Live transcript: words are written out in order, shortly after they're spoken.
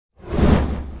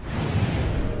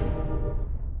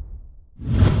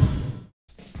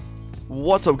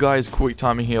What's up guys,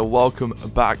 Quicktiming here, welcome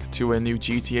back to a new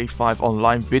GTA 5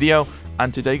 online video.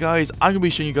 And today guys, I'm going to be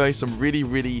showing you guys some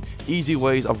really easy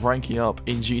ways of ranking up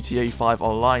in GTA 5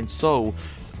 online. So,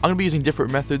 I'm going to be using different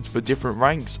methods for different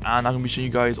ranks, and I'm going to be showing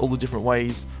you guys all the different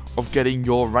ways of getting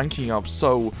your ranking up.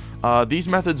 So, these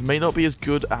methods may not be as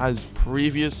good as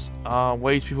previous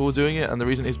ways people were doing it, and the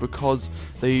reason is because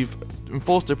they've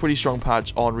enforced a pretty strong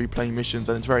patch on replaying missions,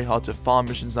 and it's very hard to farm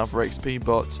missions now for XP,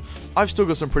 but I've still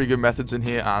got some pretty good methods in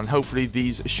here, and hopefully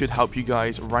these should help you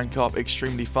guys rank up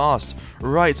extremely fast.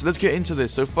 Right, so let's get into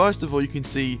this. So first of all, you can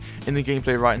see in the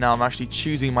gameplay right now, I'm actually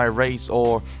choosing my race,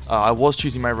 or I was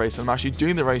choosing my race, and I'm actually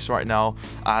doing the race right now,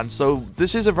 and so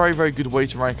this is a very good way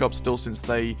to rank up still, since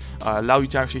they allow you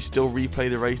to actually still replay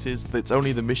the races. It's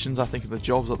only the missions, I think, and the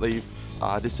jobs that they've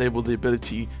disabled the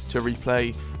ability to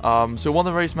replay. So one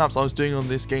of the race maps I was doing on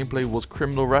this gameplay was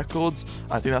Criminal Records.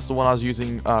 I think that's the one I was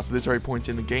using for this very point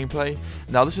in the gameplay.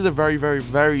 Now this is a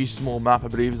very small map. I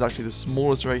believe it's actually the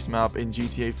smallest race map in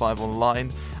GTA 5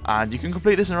 online, and you can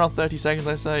complete this in around 30 seconds,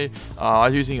 I say. I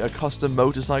was using a custom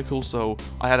motorcycle, so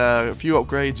I had a few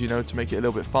upgrades, you know, to make it a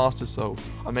little bit faster, so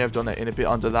I may have done it in a bit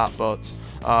under that, but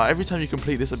every time you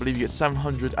complete this, I believe you get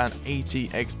 780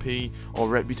 XP or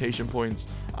reputation points,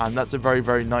 and that's a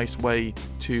very nice way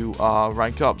to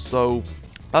rank up. So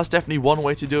that's definitely one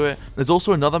way to do it. There's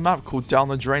also another map called Down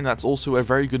the Drain. That's also a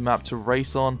very good map to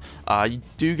race on. You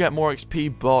do get more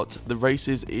XP, but the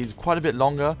races is quite a bit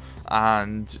longer,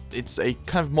 and it's a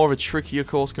kind of more of a trickier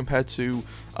course compared to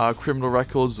Criminal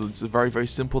Records. It's very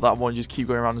simple, that one. You just keep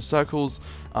going around in circles.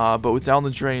 But with Down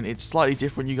the Drain, it's slightly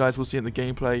different. You guys will see in the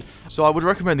gameplay. So I would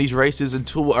recommend these races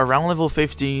until around level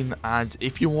 15, and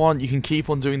if you want, you can keep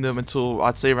on doing them until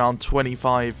I'd say around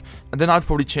 25, and then I'd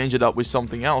probably change it up with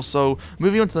something else. So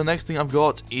moving on to the next thing I've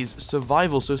got is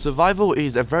Survival. So Survival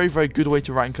is a very good way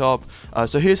to rank up.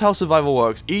 So here's how Survival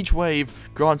works. Each wave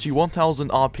grants you 1000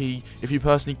 RP if you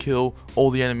personally kill all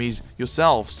the enemies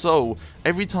yourself. So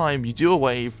every time you do a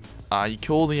wave, you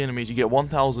kill all the enemies, you get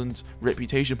 1000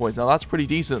 reputation points. Now that's pretty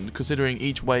decent, considering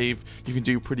each wave you can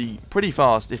do pretty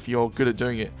fast if you're good at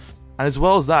doing it. And as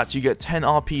well as that, you get 10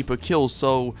 RP per kill.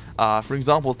 So for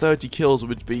example, 30 kills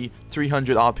would be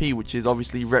 300 RP, which is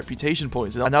obviously reputation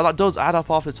points. And now that does add up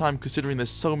after time, considering there's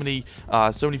so many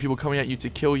people coming at you to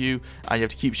kill you, and you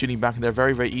have to keep shooting back, and they're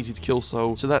very easy to kill.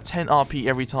 So that 10 RP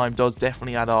every time does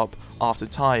definitely add up after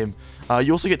time.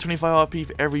 You also get 25 RP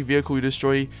for every vehicle you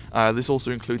destroy. This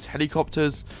also includes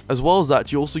helicopters. As well as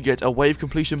that, you also get a wave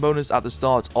completion bonus at the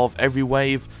start of every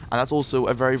wave, and that's also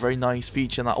a very nice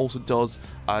feature, and that also does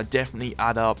definitely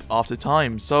add up after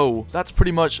time. So that's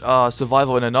pretty much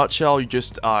Survival in a nutshell. You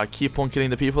just keep on killing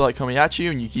the people that are coming at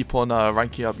you, and you keep on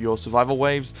ranking up your survival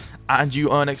waves, and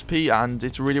you earn XP, and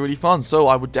it's really fun. So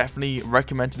I would definitely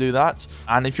recommend to do that.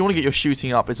 And if you want to get your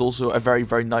shooting up, it's also a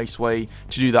very nice way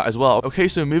to do that as well. Okay,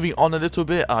 so moving on a little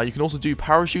bit, you can also do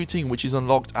parachuting, which is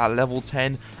unlocked at level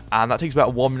 10, and that takes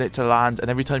about 1 minute to land, and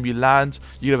every time you land,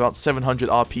 you get about 700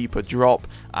 RP per drop.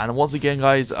 And once again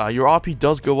guys, your RP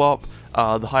does go up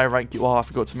the higher rank you are. I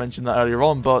forgot to mention that earlier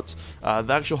on, but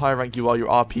the actual higher rank you are, your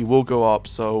RP will go up.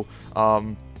 So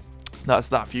that's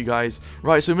that for you guys.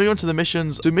 Right, so moving on to the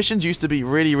missions. So missions used to be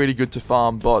really good to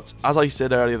farm, but as I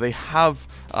said earlier, they have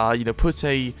you know, put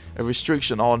a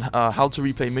restriction on how to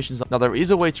replay missions. Now there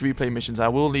is a way to replay missions. I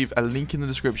will leave a link in the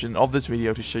description of this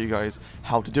video to show you guys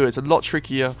how to do it. It's a lot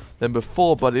trickier than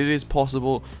before, but it is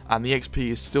possible, and the XP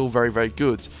is still very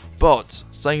good. But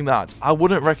saying that, I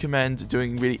wouldn't recommend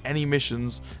doing really any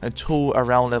missions until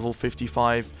around level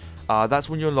 55. That's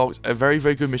when you unlocked a very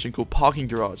good mission called Parking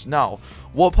Garage. Now,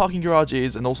 what Parking Garage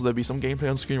is, and also there'll be some gameplay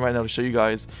on screen right now to show you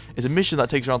guys, is a mission that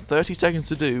takes around 30 seconds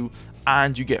to do,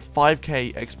 and you get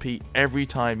 5k XP every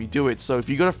time you do it. So if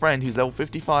you got a friend who's level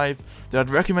 55, then I'd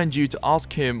recommend you to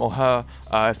ask him or her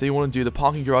if they want to do the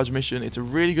Parking Garage mission. It's a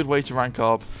really good way to rank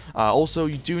up. Also,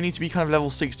 you do need to be kind of level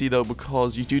 60 though,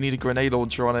 because you do need a grenade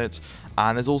launcher on it,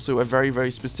 and there's also a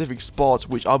very specific spot,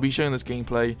 which I'll be showing this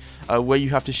gameplay, where you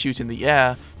have to shoot in the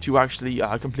air to actually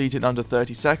complete it in under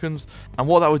 30 seconds. And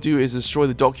what that would do is destroy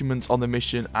the documents on the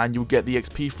mission, and you'll get the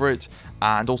XP for it,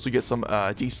 and also get some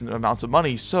decent amount of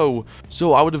money. So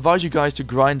I would advise you guys to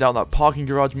grind out that Parking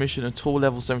Garage mission until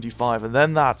level 75, and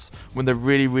then that's when the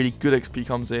really good XP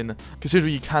comes in,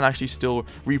 considering you can actually still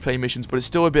replay missions, but it's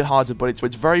still a bit harder, but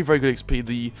it's very good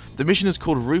XP. The mission is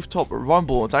called Rooftop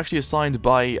Rumble. It's actually assigned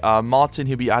by Martin.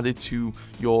 He'll be added to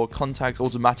your contacts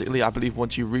automatically, I believe,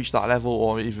 once you reach that level,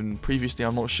 or even previously,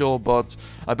 I'm not sure. But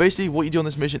basically what you do on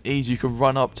this mission is you can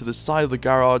run up to the side of the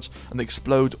garage and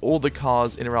explode all the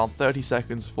cars in around 30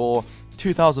 seconds for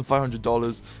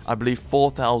 $2,500, I believe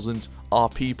 4,000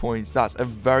 RP points. That's a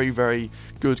very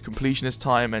good completionist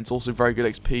time, and it's also very good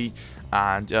XP.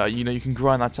 And you know, you can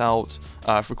grind that out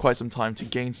for quite some time to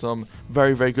gain some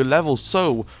very good levels.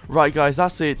 So right guys,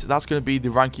 that's it. That's going to be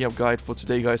the ranking up guide for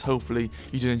today, guys. Hopefully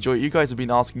you did enjoy it. You guys have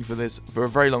been asking for this for a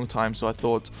very long time, so I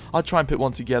thought I'd try and put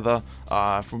one together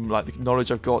from like the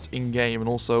knowledge I've got in game, and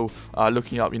also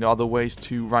looking up, you know, other ways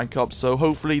to rank up. So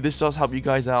hopefully this does help you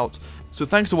guys out. So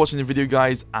thanks for watching the video,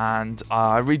 guys, and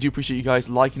I really do appreciate you guys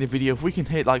liking the video. If we can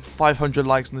hit like 500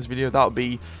 likes on this video, that would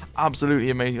be absolutely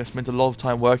amazing. I spent a lot of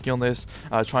time working on this,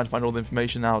 trying to find all the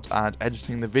information out and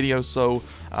editing the video, so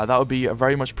that would be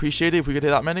very much appreciated if we could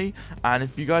hit that many. And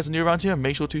if you guys are new around here,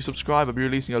 make sure to subscribe. I'll be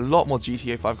releasing a lot more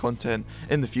GTA 5 content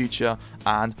in the future.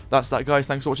 And that's that, guys.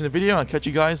 Thanks for watching the video, and I'll catch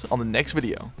you guys on the next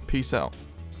video. Peace out.